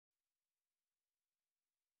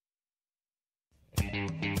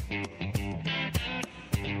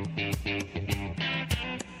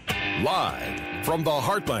Live from the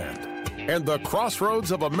heartland and the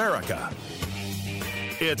crossroads of America,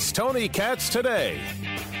 it's Tony Katz Today.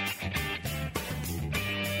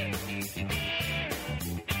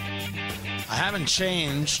 I haven't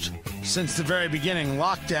changed since the very beginning.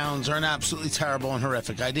 Lockdowns are an absolutely terrible and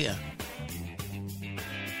horrific idea.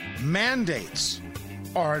 Mandates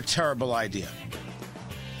are a terrible idea.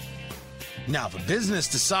 Now, if a business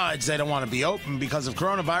decides they don't want to be open because of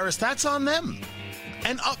coronavirus, that's on them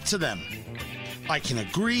and up to them. I can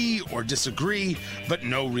agree or disagree, but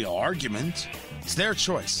no real argument. It's their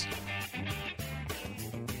choice.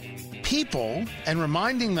 People, and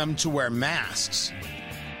reminding them to wear masks,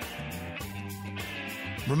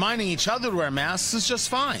 reminding each other to wear masks is just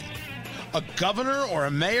fine. A governor or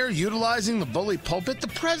a mayor utilizing the bully pulpit, the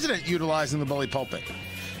president utilizing the bully pulpit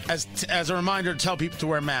as a reminder to tell people to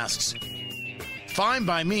wear masks. Fine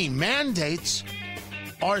by me. Mandates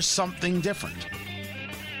are something different.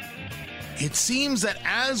 It seems that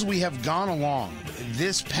as we have gone along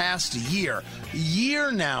this past year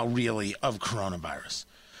now really, of coronavirus,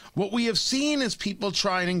 what we have seen is people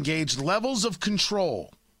try and engage levels of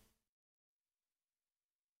control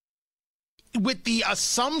with the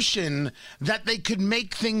assumption that they could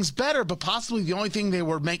make things better, but possibly the only thing they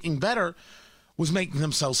were making better was making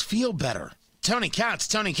themselves feel better. Tony Katz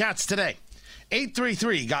Today.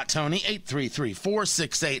 833-GOT-TONY,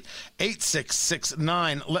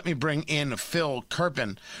 833-468-8669. Let me bring in Phil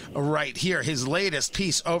Kerpen right here. His latest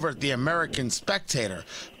piece over at the American Spectator,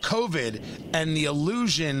 COVID and the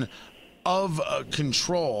Illusion of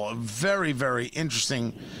Control. A very, very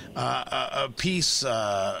interesting piece.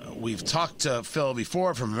 We've talked to Phil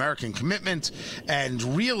before from American Commitment, and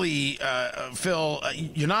really, Phil,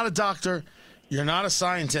 you're not a doctor, you're not a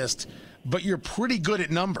scientist, but you're pretty good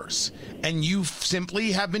at numbers, and you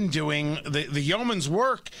simply have been doing the yeoman's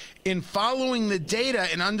work in following the data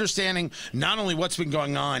and understanding not only what's been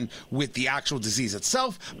going on with the actual disease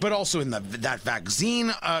itself, but also in that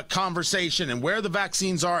vaccine conversation and where the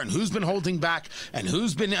vaccines are and who's been holding back and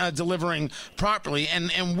who's been delivering properly.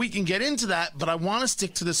 And we can get into that, but I want to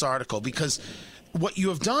stick to this article because what you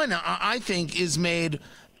have done, I think, is made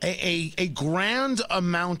a grand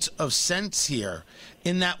amount of sense here,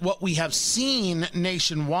 in that what we have seen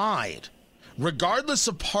nationwide, regardless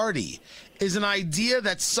of party, is an idea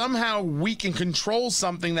that somehow we can control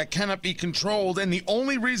something that cannot be controlled, and the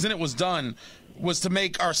only reason it was done was to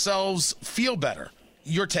make ourselves feel better.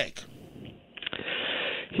 Your take?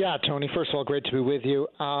 Yeah, Tony, first of all, great to be with you.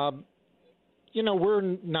 We're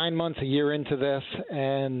 9 months, a year into this,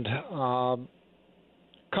 and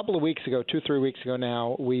couple of weeks ago, 2-3 weeks ago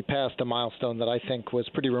now, we passed a milestone that I think was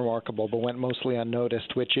pretty remarkable but went mostly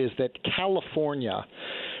unnoticed, which is that California,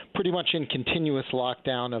 pretty much in continuous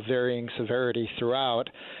lockdown of varying severity throughout,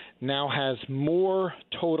 now has more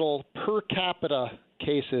total per capita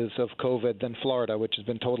cases of COVID than Florida, which has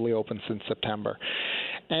been totally open since September.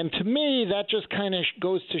 And to me, that just kind of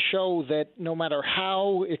goes to show that no matter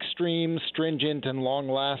how extreme, stringent, and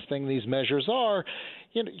long-lasting these measures are,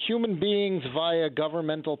 human beings via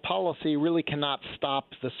governmental policy really cannot stop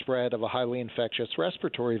the spread of a highly infectious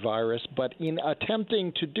respiratory virus. But in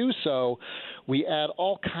attempting to do so, we add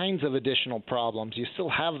all kinds of additional problems. You still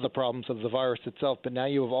have the problems of the virus itself, but now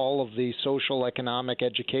you have all of the social, economic,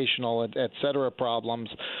 educational, et cetera problems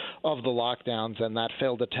of the lockdowns and that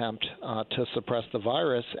failed attempt to suppress the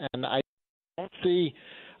virus. And I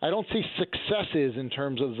don't see successes in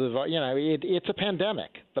terms of it's a pandemic.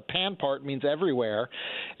 The pan part means everywhere.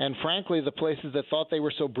 And frankly, the places that thought they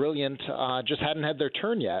were so brilliant just hadn't had their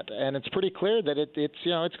turn yet. And it's pretty clear that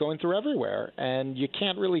it's going through everywhere. And you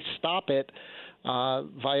can't really stop it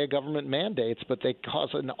via government mandates, but they cause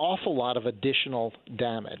an awful lot of additional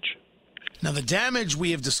damage. Now, the damage we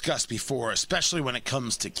have discussed before, especially when it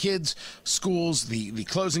comes to kids, schools, the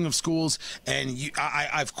closing of schools, and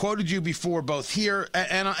I've quoted you before both here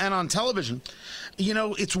and on television.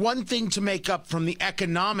 It's one thing to make up from the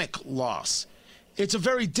economic loss. It's a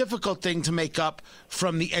very difficult thing to make up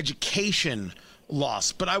from the education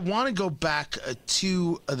loss. But I want to go back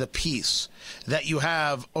to the piece that you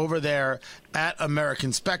have over there at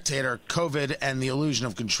American Spectator, COVID and the Illusion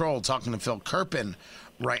of Control, talking to Phil Kerpen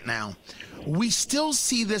right now. We still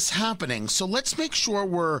see this happening, so let's make sure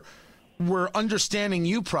we're understanding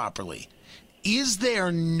you properly. Is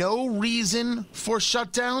there no reason for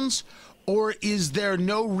shutdowns, or is there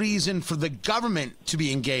no reason for the government to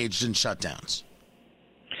be engaged in shutdowns?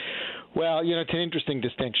 Well, it's an interesting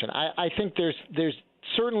distinction. I think there's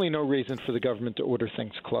certainly no reason for the government to order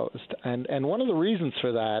things closed. And one of the reasons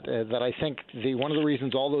for that, that I think one of the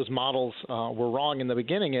reasons all those models were wrong in the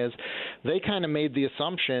beginning is they kind of made the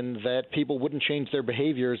assumption that people wouldn't change their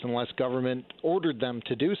behaviors unless government ordered them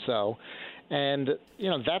to do so. And,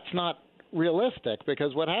 that's not realistic,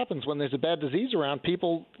 because what happens when there's a bad disease around,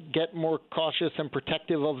 people get more cautious and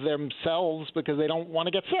protective of themselves because they don't want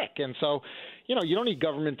to get sick. And so, you don't need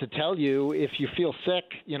government to tell you if you feel sick,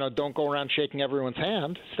 don't go around shaking everyone's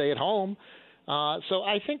hand, stay at home. So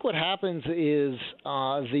I think what happens is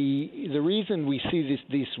the reason we see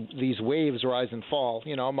these waves rise and fall,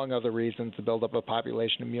 among other reasons, the buildup of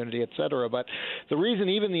population immunity, et cetera. But the reason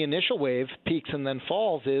even the initial wave peaks and then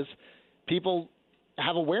falls is people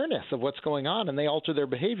have awareness of what's going on and they alter their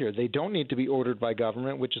behavior. They don't need to be ordered by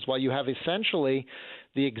government, which is why you have essentially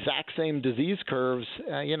the exact same disease curves.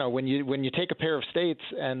 When you take a pair of states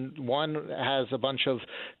and one has a bunch of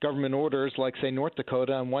government orders, like say North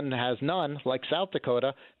Dakota, and one has none, like South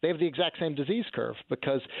Dakota, they have the exact same disease curve,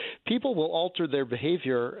 because people will alter their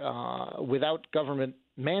behavior without government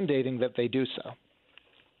mandating that they do so.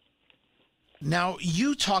 Now,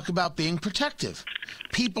 you talk about being protective.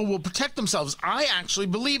 People will protect themselves. I actually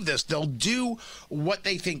believe this. They'll do what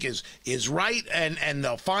they think is right, and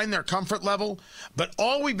they'll find their comfort level. But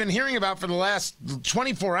all we've been hearing about for the last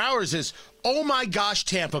 24 hours is, oh my gosh,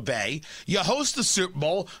 Tampa Bay, you host the Super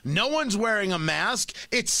Bowl, no one's wearing a mask,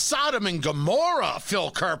 it's Sodom and Gomorrah, Phil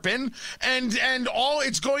Kerpen, and all,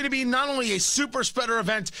 it's going to be not only a super spreader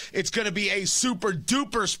event, it's going to be a super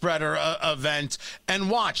duper spreader event. And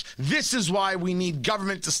watch, this is why we need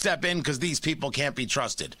government to step in, because these people can't be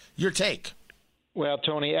trusted. Your take? Well,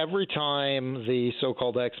 Tony, every time the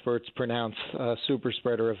so-called experts pronounce a super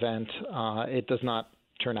spreader event, it does not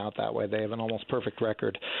turn out that way. They have an almost perfect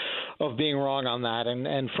record of being wrong on that.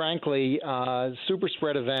 And frankly, super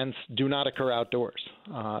spread events do not occur outdoors.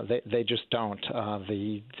 They just don't.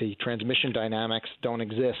 The transmission dynamics don't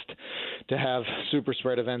exist to have super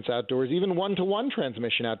spread events outdoors. Even one-to-one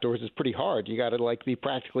transmission outdoors is pretty hard. You got to be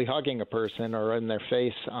practically hugging a person or in their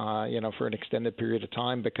face, for an extended period of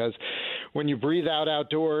time, because when you breathe out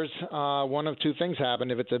outdoors, one of two things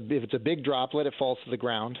happen. If it's a big droplet, it falls to the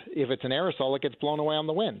ground. If it's an aerosol, it gets blown away on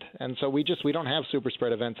the wind. And so we don't have super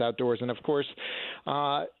spread events outdoors. And of course,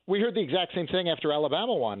 we heard the exact same thing after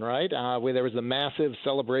Alabama won, right? Where there was the massive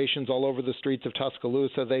celebrations all over the streets of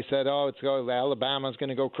Tuscaloosa. They said, Alabama's going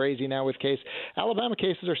to go crazy now with cases. Alabama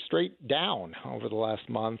cases are straight down over the last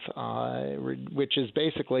month, which is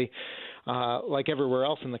basically like everywhere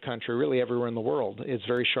else in the country, really everywhere in the world, is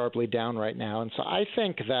very sharply down right now. And so I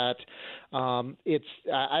think that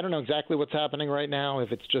I don't know exactly what's happening right now,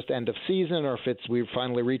 if it's just end of season or if we've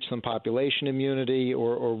finally reached some population immunity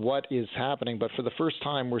or what is happening. But for the first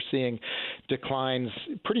time, we're seeing declines,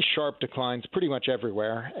 pretty sharp declines, pretty much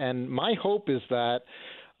everywhere. And my hope is that,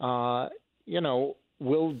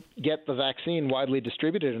 we'll get the vaccine widely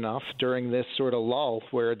distributed enough during this sort of lull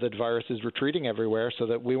where the virus is retreating everywhere so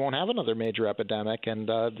that we won't have another major epidemic, and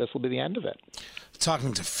this will be the end of it.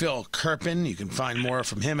 Talking to Phil Kerpen. You can find more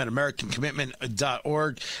from him at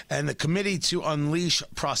AmericanCommitment.org and the Committee to Unleash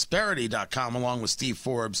Prosperity.com, along with Steve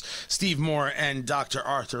Forbes, Steve Moore, and Dr.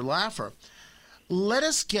 Arthur Laffer. Let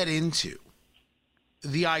us get into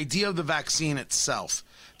the idea of the vaccine itself,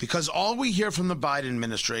 because all we hear from the Biden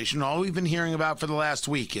administration, all we've been hearing about for the last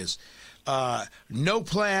week is no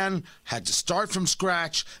plan, had to start from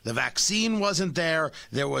scratch. The vaccine wasn't there.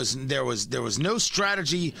 There was no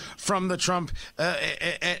strategy from the Trump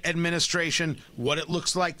administration. What it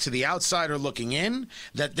looks like to the outsider looking in,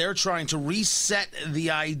 that they're trying to reset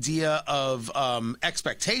the idea of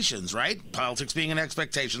expectations, right? Politics being an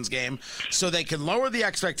expectations game, so they can lower the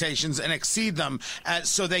expectations and exceed them,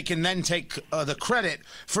 so they can then take the credit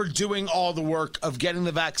for doing all the work of getting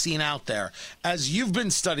the vaccine out there. As you've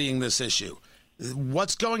been studying this issue,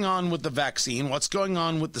 what's going on with the vaccine? What's going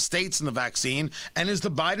on with the states and the vaccine? And is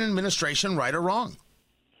the Biden administration right or wrong?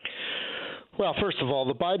 Well, first of all,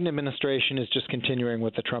 the Biden administration is just continuing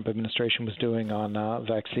what the Trump administration was doing on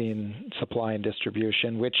vaccine supply and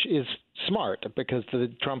distribution, which is smart, because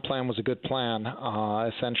the Trump plan was a good plan,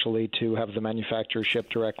 essentially to have the manufacturers ship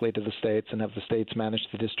directly to the states and have the states manage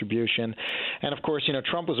the distribution. And of course,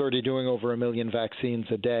 Trump was already doing over 1 million vaccines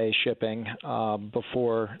a day shipping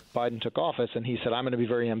before Biden took office. And he said, I'm going to be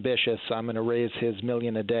very ambitious. I'm going to raise his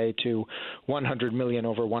million a day to 100 million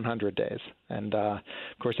over 100 days. And of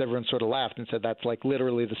course, everyone sort of laughed and said that's like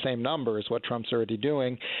literally the same number as what Trump's already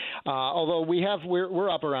doing. Although we're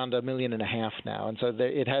up around 1.5 million now. And so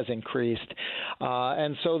it has increased. increased.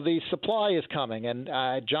 And so the supply is coming, and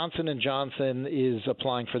Johnson & Johnson is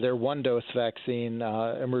applying for their one-dose vaccine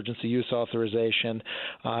emergency use authorization.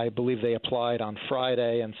 I believe they applied on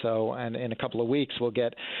Friday, and in a couple of weeks we'll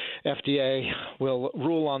get FDA will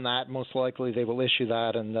rule on that. Most likely they will issue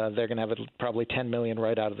that, and they're going to have probably 10 million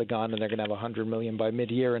right out of the gun, and they're going to have 100 million by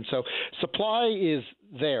mid-year. And so supply is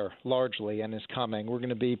there largely and is coming. We're going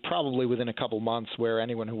to be probably within a couple months where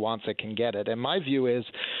anyone who wants it can get it. And my view is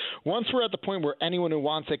once we're at the point where anyone who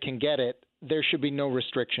wants it can get it, there should be no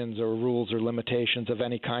restrictions or rules or limitations of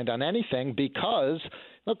any kind on anything because,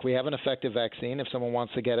 look, we have an effective vaccine. If someone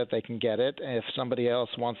wants to get it, they can get it. If somebody else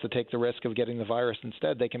wants to take the risk of getting the virus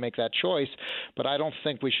instead, they can make that choice. But I don't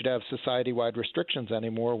think we should have society-wide restrictions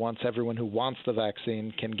anymore once everyone who wants the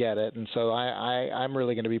vaccine can get it. And so I'm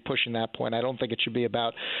really going to be pushing that point. I don't think it should be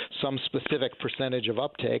about some specific percentage of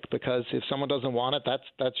uptake because if someone doesn't want it,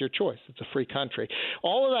 that's your choice. It's a free country.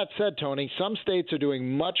 All of that said, Tony, some states are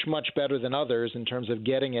doing much, much better than others in terms of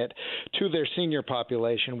getting it to their senior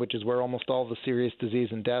population, which is where almost all the serious disease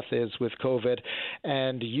and death is with COVID.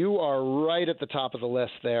 And you are right at the top of the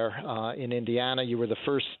list there in Indiana. You were the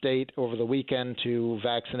first state over the weekend to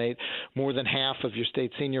vaccinate more than half of your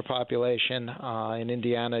state senior population. In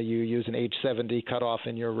Indiana, you use an age 70 cutoff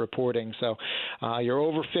in your reporting. So you're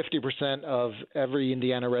over 50% of every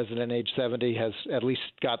Indiana resident age 70 has at least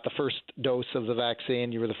got the first dose of the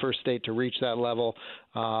vaccine. You were the first state to reach that level.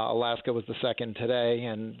 Alaska was the second today,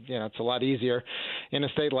 and it's a lot easier in a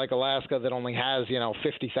state like Alaska that only has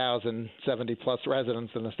 50,000 70-plus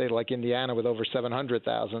residents than a state like Indiana with over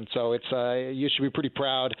 700,000. So it's you should be pretty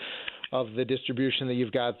proud of the distribution that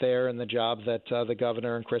you've got there and the job that the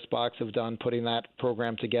governor and Chris Box have done putting that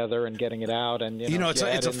program together and getting it out. And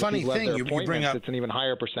it's a funny thing you bring up. It's an even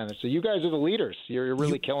higher percentage. So you guys are the leaders. You're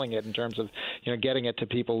really killing it in terms of getting it to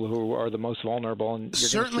people who are the most vulnerable. And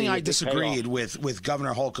certainly, I disagreed with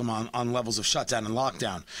Governor Holcomb on levels of shutdown and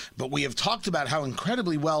lockdown. But we have talked about how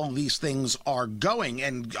incredibly well these things are going,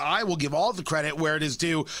 and I will give all the credit where it is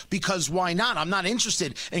due because why not? I'm not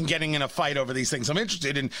interested in getting in a fight over these things. I'm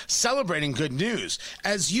interested in celebrating good news.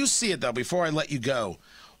 As you see it, though, before I let you go,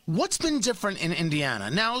 what's been different in Indiana?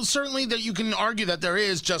 Now, certainly that you can argue that there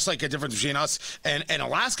is just like a difference between us and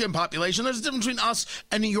Alaskan population. There's a difference between us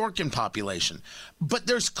and New Yorkan population. But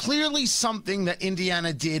there's clearly something that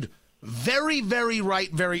Indiana did very, very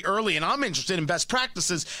right, very early. And I'm interested in best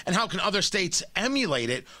practices and how can other states emulate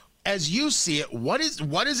it. As you see it, what is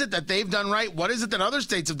it that they've done right? What is it that other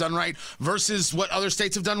states have done right versus what other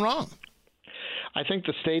states have done wrong? I think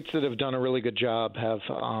the states that have done a really good job have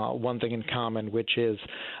one thing in common, which is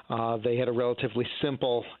they had a relatively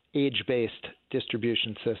simple age-based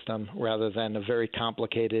distribution system rather than a very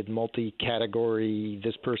complicated multi-category,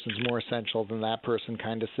 this person's more essential than that person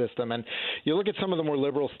kind of system. And you look at some of the more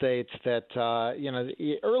liberal states that,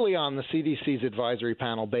 early on the CDC's advisory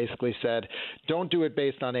panel basically said, don't do it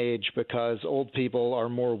based on age because old people are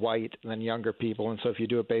more white than younger people. And so if you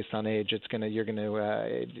do it based on age, you're going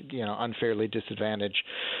to unfairly disadvantage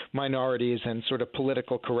minorities, and sort of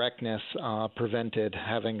political correctness prevented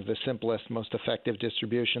having the simplest, most effective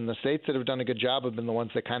distribution. The states that have done a good job have been the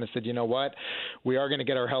ones that kind of said, you know what, we are going to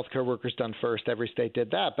get our healthcare workers done first. Every state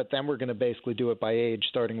did that, but then we're going to basically do it by age,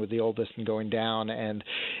 starting with the oldest and going down. And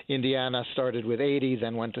Indiana started with 80,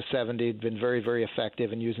 then went to 70, been very, very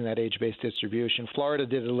effective in using that age-based distribution. Florida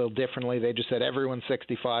did it a little differently. They just said everyone's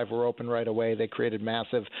 65, we're open right away. They created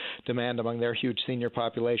massive demand among their huge senior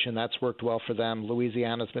population. That's worked well for them.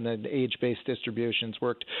 Louisiana's been an age-based distribution. It's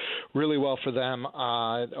worked really well for them.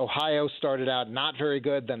 Ohio started out not very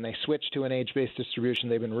good, then they switched to an age-based distribution.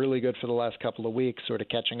 They've been really good for the last couple of weeks, sort of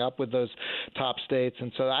catching up with those top states.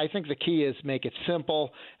 And so I think the key is make it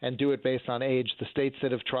simple and do it based on age. The states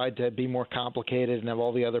that have tried to be more complicated and have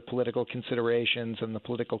all the other political considerations and the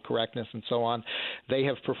political correctness and so on, they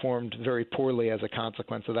have performed very poorly as a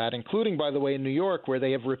consequence of that, including, by the way, in New York, where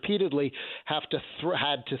they have repeatedly had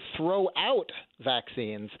to throw out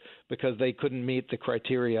vaccines because they couldn't meet the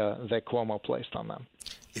criteria that Cuomo placed on them.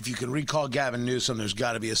 If you can recall Gavin Newsom, there's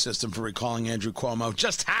got to be a system for recalling Andrew Cuomo.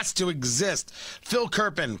 Just has to exist. Phil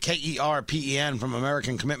Kerpen, Kerpen, from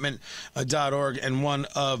AmericanCommitment.org, and one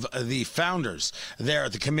of the founders there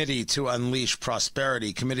at the Committee to Unleash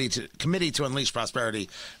Prosperity, Committee to Unleash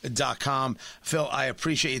Prosperity.com. Phil, I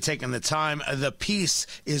appreciate you taking the time. The piece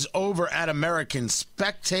is over at American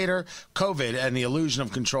Spectator, COVID and the Illusion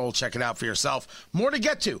of Control. Check it out for yourself. More to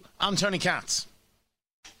get to. I'm Tony Katz.